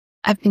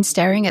I've been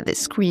staring at this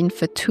screen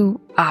for 2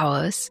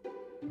 hours.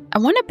 I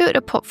want to build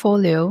a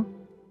portfolio,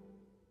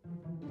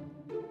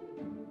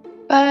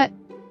 but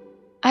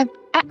I've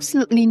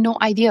absolutely no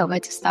idea where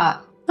to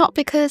start. Not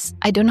because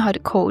I don't know how to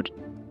code.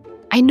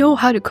 I know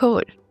how to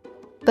code.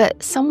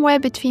 But somewhere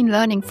between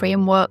learning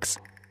frameworks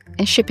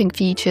and shipping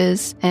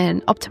features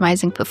and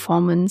optimizing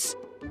performance,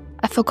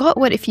 I forgot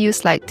what it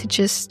feels like to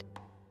just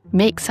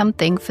make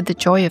something for the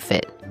joy of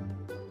it.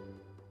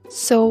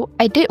 So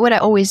I did what I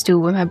always do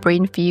when my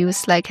brain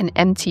feels like an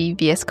empty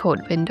VS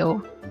Code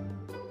window.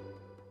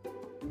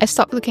 I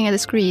stopped looking at the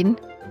screen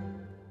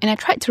and I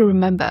tried to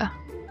remember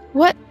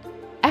what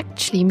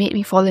actually made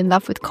me fall in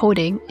love with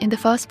coding in the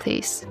first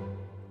place.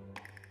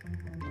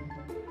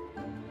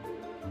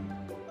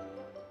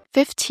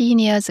 15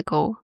 years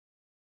ago,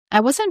 I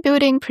wasn't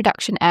building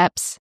production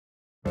apps.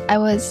 I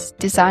was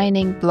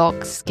designing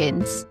blog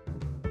skins.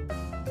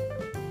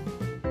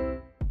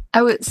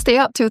 I would stay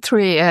up till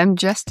 3 a.m.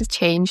 just to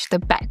change the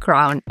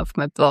background of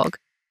my blog,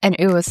 and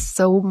it was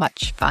so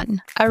much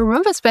fun. I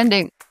remember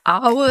spending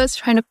hours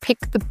trying to pick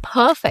the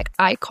perfect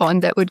icon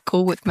that would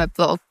go with my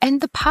blog.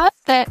 And the part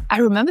that I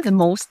remember the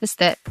most is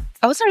that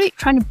I wasn't really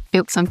trying to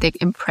build something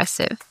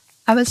impressive.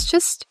 I was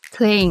just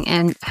playing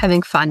and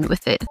having fun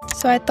with it.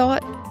 So I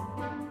thought,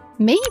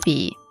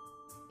 maybe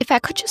if I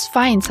could just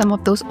find some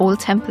of those old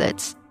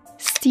templates,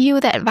 steal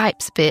that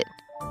vibes bit,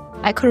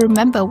 I could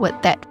remember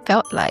what that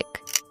felt like.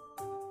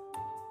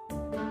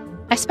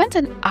 I spent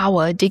an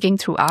hour digging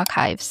through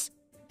archives,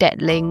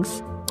 dead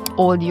links,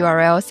 old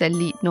URLs that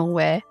lead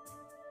nowhere.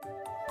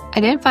 I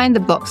didn't find the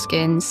blog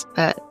skins,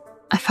 but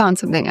I found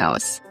something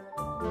else.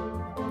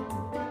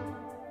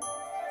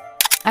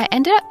 I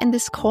ended up in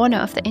this corner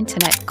of the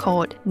internet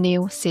called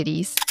Neo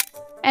Cities,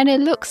 and it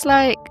looks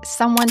like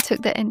someone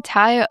took the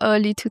entire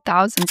early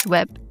 2000s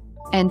web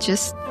and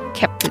just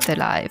kept it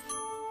alive.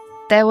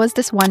 There was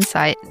this one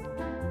site.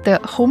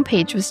 The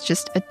homepage was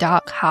just a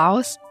dark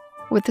house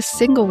with a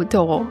single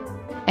door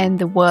and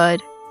the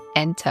word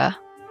enter.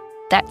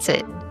 That's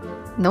it.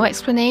 No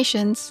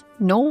explanations,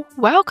 no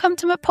welcome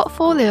to my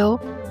portfolio,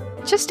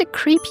 just a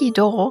creepy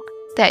door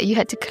that you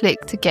had to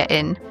click to get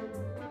in.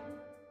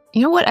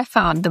 You know what I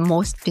found the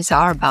most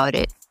bizarre about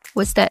it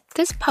was that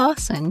this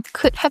person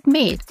could have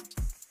made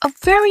a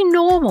very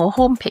normal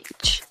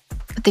homepage,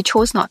 but they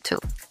chose not to.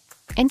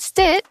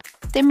 Instead,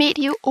 they made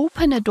you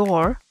open a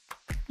door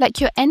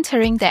like you're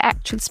entering their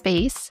actual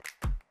space,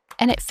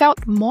 and it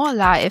felt more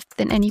alive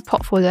than any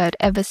portfolio I'd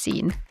ever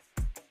seen.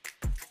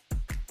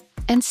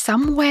 And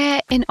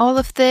somewhere in all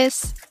of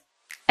this,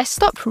 I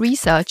stopped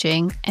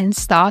researching and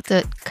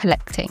started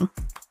collecting.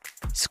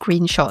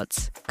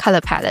 Screenshots,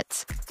 color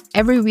palettes,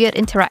 every weird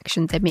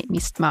interaction that made me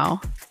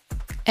smile.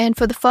 And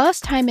for the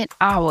first time in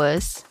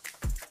hours,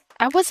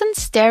 I wasn't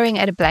staring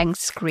at a blank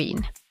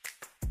screen.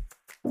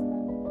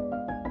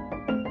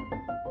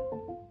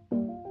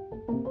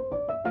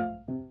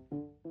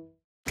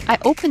 I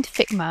opened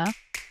Figma,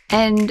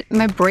 and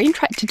my brain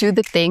tried to do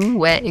the thing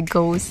where it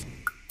goes,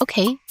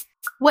 okay,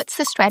 what's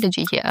the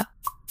strategy here?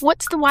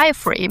 What's the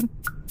wireframe?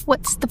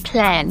 What's the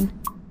plan?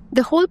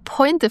 The whole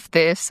point of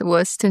this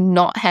was to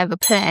not have a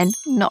plan,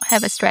 not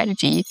have a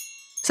strategy.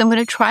 So I'm going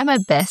to try my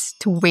best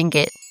to wing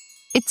it.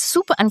 It's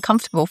super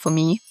uncomfortable for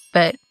me,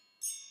 but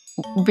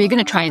we're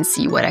going to try and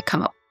see what I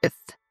come up with.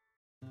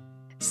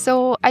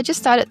 So I just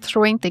started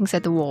throwing things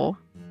at the wall.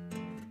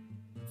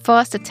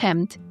 First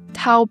attempt,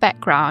 tile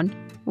background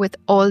with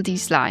all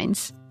these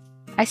lines.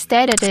 I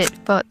stared at it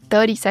for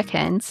 30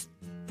 seconds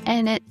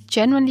and it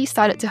genuinely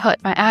started to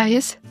hurt my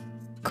eyes.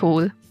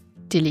 Cool.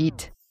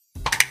 Delete.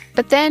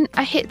 But then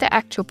I hit the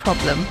actual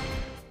problem.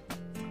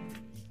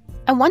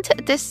 I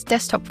wanted this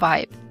desktop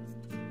vibe,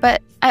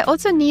 but I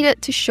also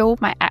needed to show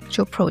my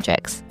actual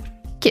projects,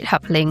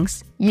 GitHub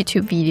links,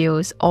 YouTube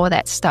videos, all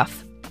that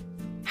stuff.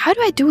 How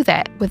do I do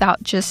that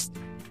without just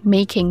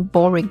making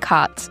boring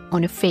cards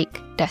on a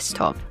fake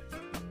desktop?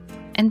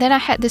 And then I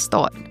had this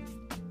thought.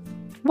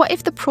 What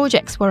if the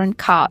projects weren't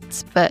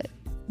cards, but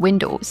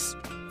windows?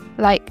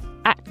 Like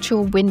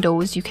actual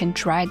windows you can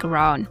drag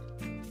around.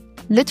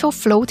 Little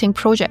floating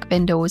project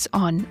windows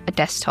on a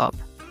desktop.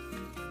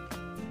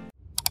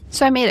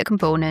 So I made a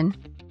component,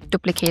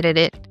 duplicated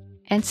it,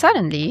 and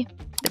suddenly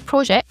the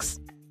projects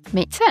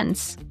made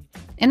sense.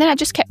 And then I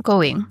just kept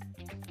going.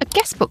 A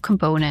guestbook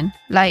component,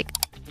 like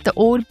the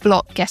old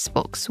blog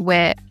guestbooks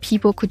where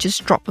people could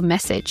just drop a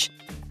message.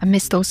 I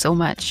miss those so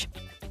much.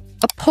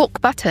 A poke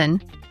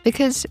button,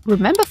 because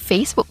remember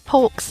Facebook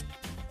pokes?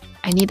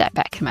 I need that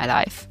back in my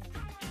life.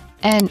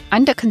 An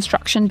under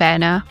construction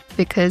banner,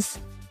 because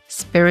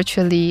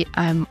spiritually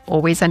I'm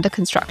always under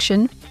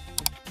construction.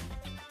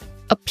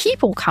 A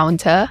people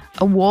counter,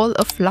 a wall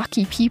of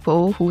lucky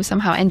people who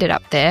somehow ended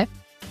up there.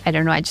 I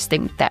don't know, I just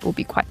think that would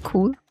be quite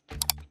cool.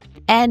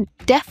 And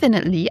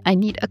definitely I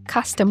need a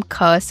custom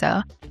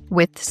cursor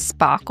with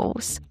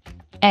sparkles.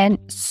 And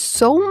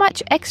so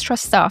much extra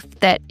stuff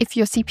that if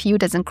your CPU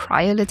doesn't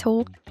cry a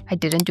little, I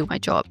didn't do my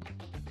job.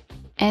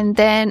 And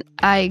then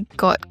I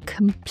got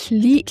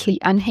completely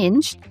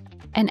unhinged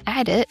and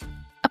added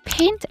a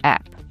paint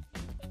app.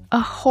 A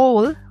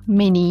whole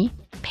mini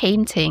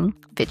painting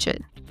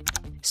widget.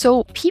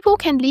 So people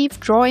can leave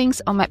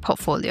drawings on my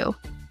portfolio.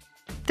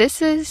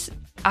 This is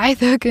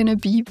either gonna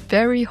be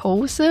very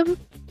wholesome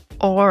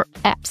or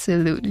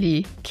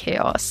absolutely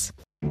chaos.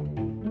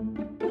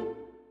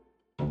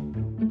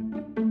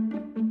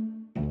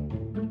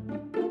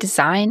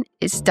 Design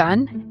is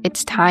done.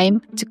 It's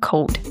time to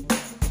code.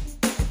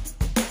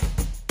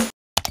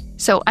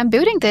 So I'm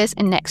building this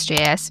in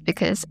Next.js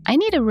because I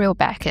need a real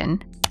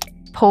backend.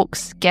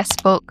 Pokes,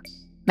 guestbook,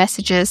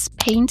 messages,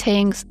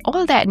 paintings,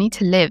 all that need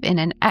to live in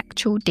an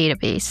actual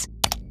database,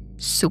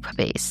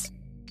 Superbase.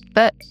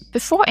 But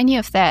before any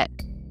of that,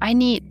 I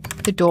need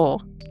the door.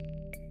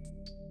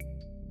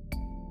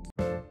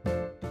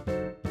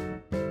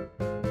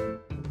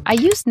 I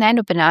used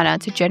Nano Banana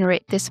to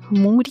generate this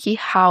moody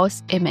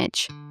house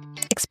image,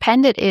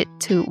 expanded it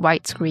to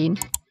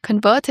widescreen,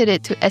 converted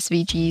it to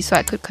SVG so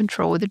I could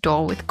control the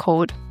door with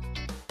code.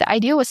 The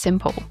idea was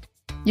simple.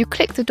 You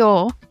click the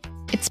door,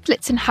 it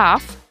splits in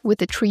half with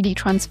the 3D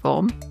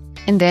transform,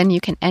 and then you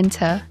can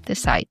enter the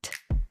site.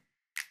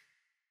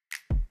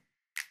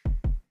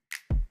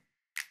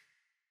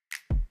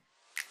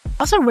 I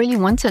also really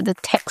wanted the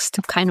text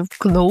to kind of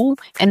glow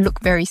and look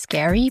very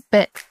scary,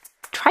 but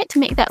tried to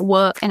make that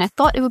work, and I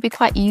thought it would be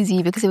quite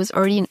easy because it was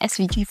already in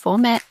SVG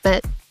format,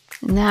 but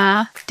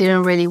nah,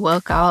 didn't really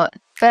work out.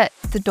 But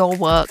the door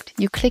worked.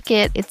 You click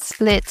it, it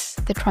splits,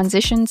 the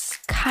transition's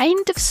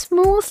kind of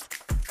smooth,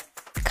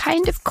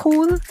 kind of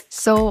cool.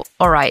 So,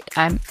 alright,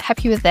 I'm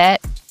happy with that,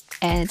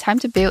 and time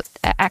to build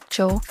an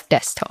actual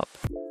desktop.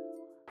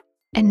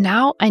 And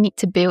now I need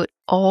to build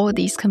all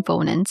these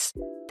components.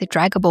 The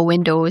draggable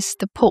windows,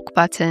 the poke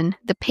button,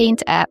 the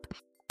paint app,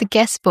 the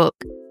guestbook,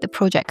 the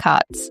project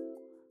cards.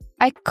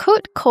 I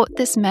could code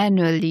this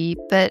manually,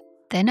 but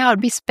then I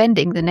would be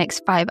spending the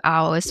next 5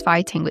 hours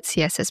fighting with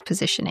CSS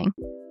positioning.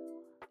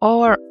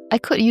 Or I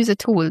could use a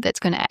tool that's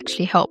going to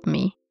actually help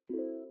me.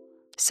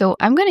 So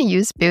I'm going to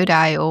use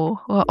Build.io,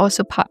 who are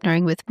also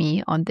partnering with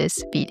me on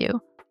this video.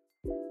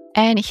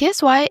 And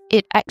here's why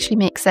it actually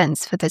makes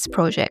sense for this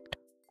project.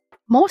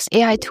 Most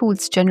AI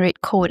tools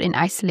generate code in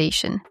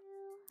isolation.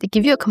 They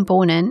give you a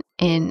component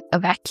in a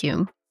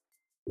vacuum.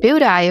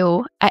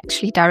 Build.io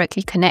actually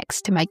directly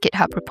connects to my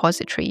GitHub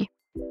repository.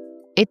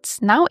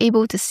 It's now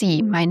able to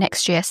see my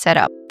Next.js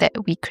setup that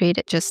we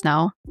created just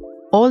now,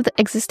 all the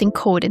existing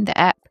code in the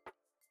app,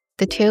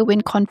 the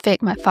Tailwind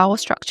config, my file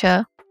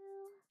structure,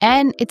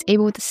 and it's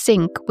able to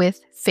sync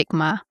with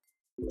Figma.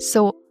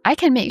 So I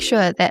can make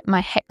sure that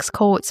my hex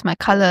codes, my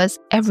colors,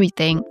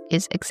 everything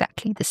is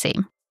exactly the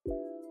same.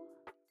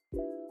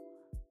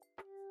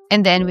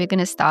 And then we're going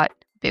to start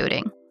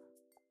building.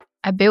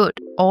 I built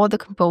all the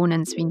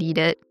components we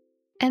needed,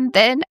 and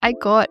then I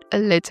got a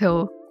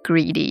little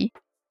greedy.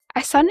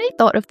 I suddenly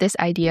thought of this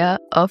idea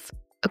of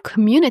a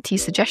community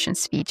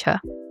suggestions feature,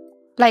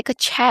 like a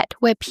chat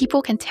where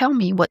people can tell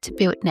me what to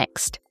build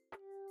next.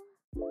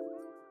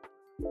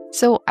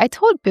 So I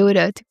told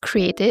Builder to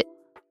create it,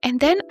 and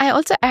then I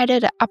also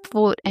added an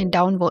upvote and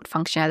downvote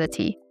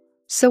functionality.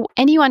 So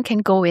anyone can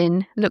go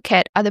in, look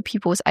at other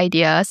people's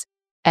ideas,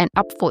 and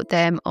upvote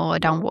them or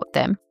downvote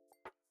them.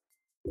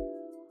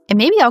 And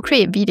maybe I'll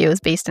create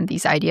videos based on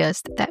these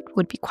ideas. That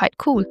would be quite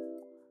cool.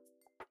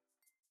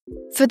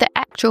 For the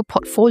actual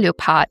portfolio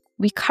part,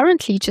 we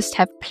currently just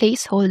have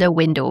placeholder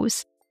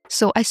windows.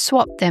 So I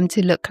swapped them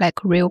to look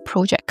like real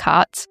project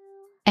cards,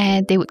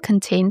 and they would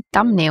contain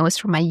thumbnails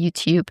from my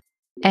YouTube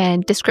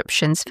and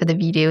descriptions for the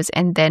videos,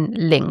 and then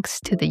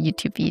links to the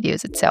YouTube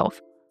videos itself.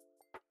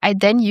 I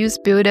then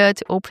used Builder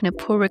to open a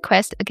pull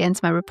request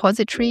against my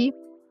repository.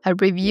 I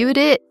reviewed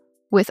it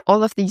with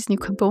all of these new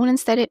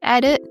components that it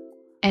added,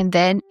 and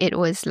then it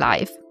was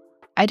live.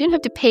 I didn't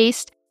have to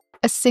paste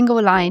a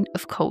single line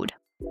of code.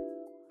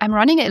 I'm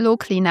running it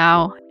locally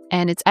now,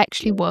 and it's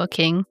actually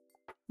working.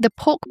 The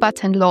poke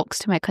button logs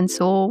to my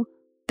console.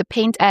 The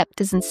Paint app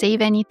doesn't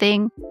save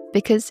anything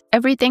because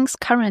everything's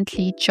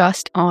currently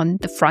just on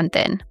the front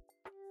end.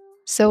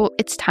 So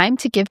it's time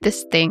to give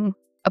this thing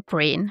a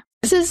brain.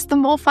 This is the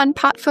more fun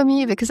part for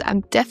me because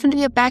I'm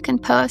definitely a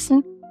backend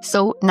person.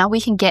 So now we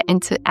can get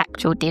into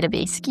actual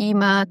database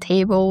schema,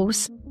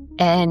 tables,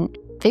 and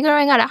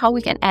figuring out how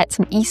we can add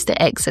some Easter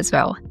eggs as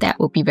well. That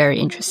will be very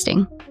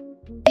interesting.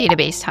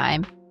 Database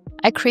time.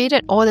 I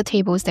created all the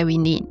tables that we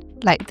need,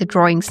 like the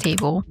drawings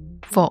table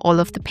for all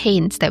of the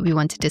paints that we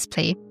want to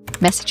display,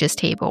 messages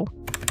table,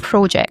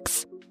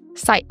 projects,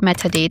 site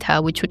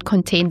metadata, which would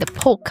contain the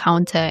poke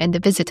counter and the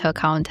visitor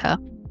counter,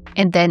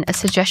 and then a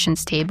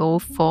suggestions table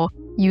for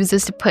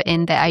users to put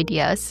in their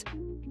ideas.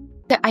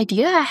 The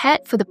idea I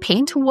had for the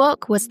paint to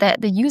work was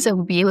that the user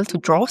would be able to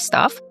draw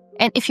stuff,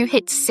 and if you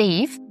hit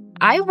save,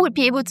 I would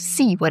be able to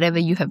see whatever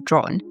you have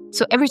drawn.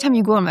 So every time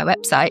you go on my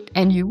website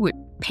and you would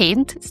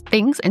paint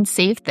things and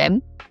save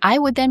them, I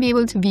would then be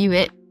able to view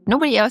it.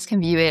 Nobody else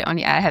can view it,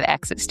 only I have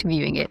access to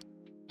viewing it.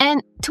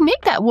 And to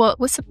make that work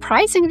was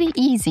surprisingly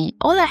easy.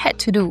 All I had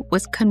to do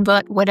was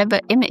convert whatever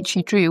image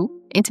you drew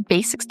into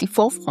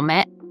base64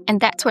 format, and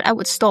that's what I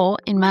would store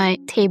in my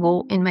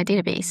table in my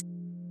database.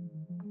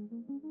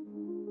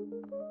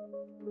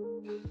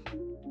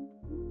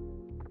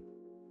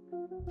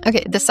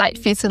 Okay, the site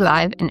feels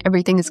alive and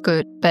everything is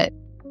good, but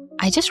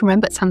I just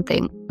remembered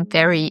something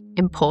very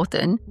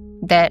important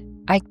that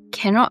I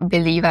cannot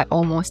believe I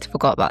almost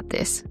forgot about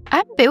this.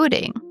 I'm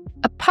building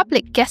a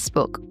public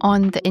guestbook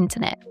on the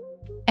internet,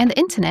 and the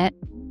internet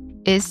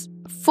is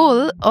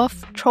full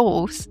of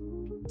trolls.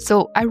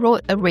 So I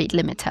wrote a rate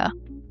limiter.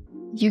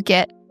 You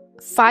get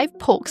 5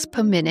 pokes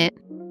per minute,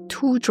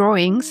 2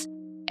 drawings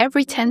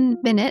every 10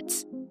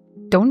 minutes.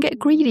 Don't get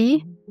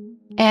greedy.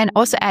 And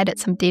also added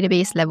some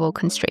database level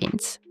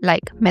constraints,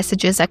 like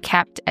messages are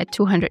capped at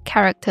 200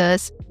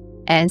 characters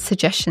and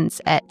suggestions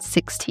at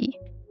 60.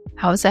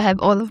 I also have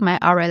all of my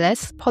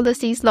RLS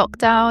policies locked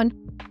down.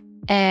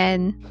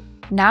 And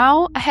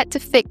now I had to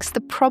fix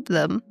the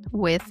problem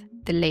with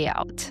the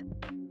layout.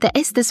 There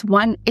is this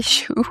one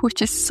issue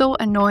which is so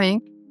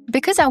annoying.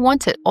 Because I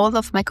wanted all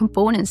of my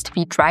components to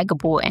be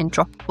draggable and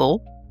droppable,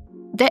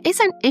 there is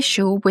an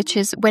issue which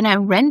is when I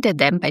render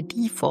them by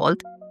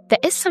default, there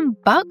is some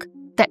bug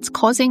that's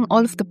causing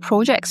all of the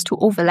projects to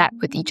overlap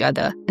with each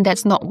other, and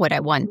that's not what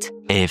I want.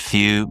 A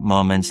few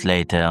moments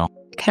later.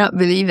 I cannot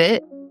believe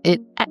it.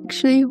 It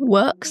actually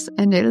works,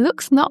 and it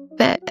looks not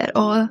bad at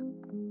all.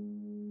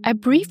 I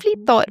briefly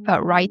thought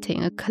about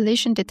writing a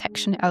collision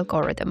detection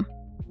algorithm.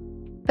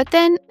 But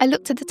then I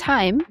looked at the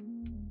time,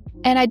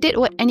 and I did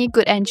what any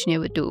good engineer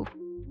would do.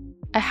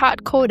 I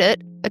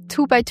hard-coded a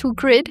 2x2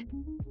 grid,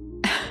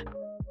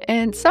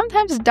 and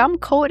sometimes dumb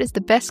code is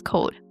the best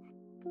code.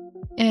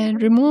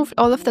 And removed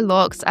all of the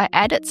logs. I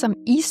added some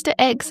Easter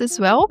eggs as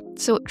well,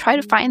 so try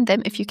to find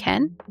them if you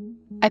can.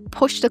 I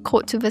pushed the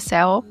code to the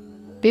cell,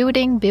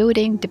 building,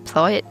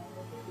 deploy it,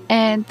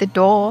 and the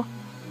door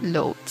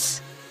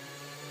loads.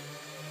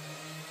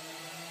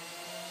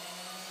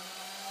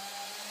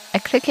 I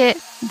click it,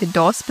 the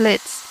door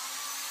splits.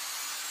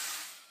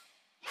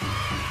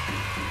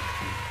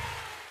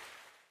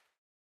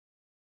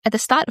 At the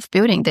start of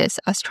building this,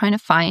 I was trying to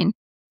find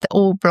the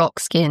old block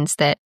skins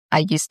that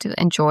I used to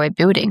enjoy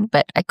building,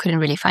 but I couldn't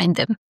really find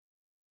them.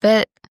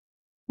 But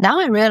now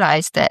I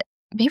realized that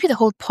maybe the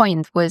whole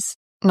point was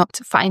not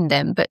to find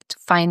them, but to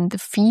find the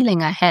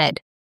feeling I had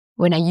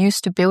when I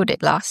used to build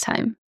it last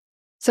time.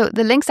 So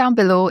the link's down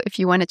below if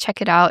you want to check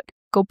it out.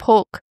 Go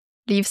poke,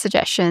 leave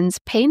suggestions,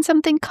 paint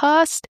something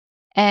cursed,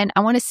 and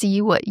I want to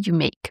see what you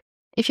make.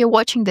 If you're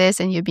watching this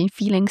and you've been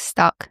feeling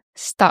stuck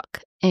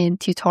in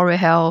tutorial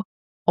hell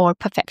or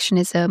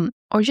perfectionism,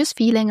 or just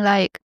feeling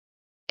like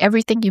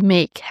everything you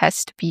make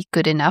has to be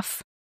good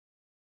enough,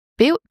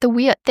 build the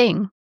weird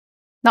thing.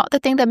 Not the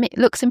thing that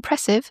looks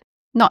impressive,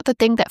 not the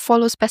thing that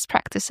follows best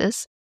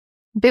practices.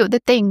 Build the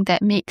thing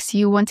that makes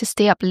you want to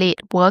stay up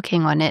late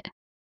working on it,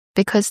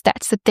 because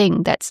that's the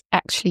thing that's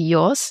actually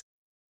yours.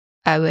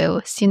 I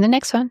will see you in the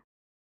next one.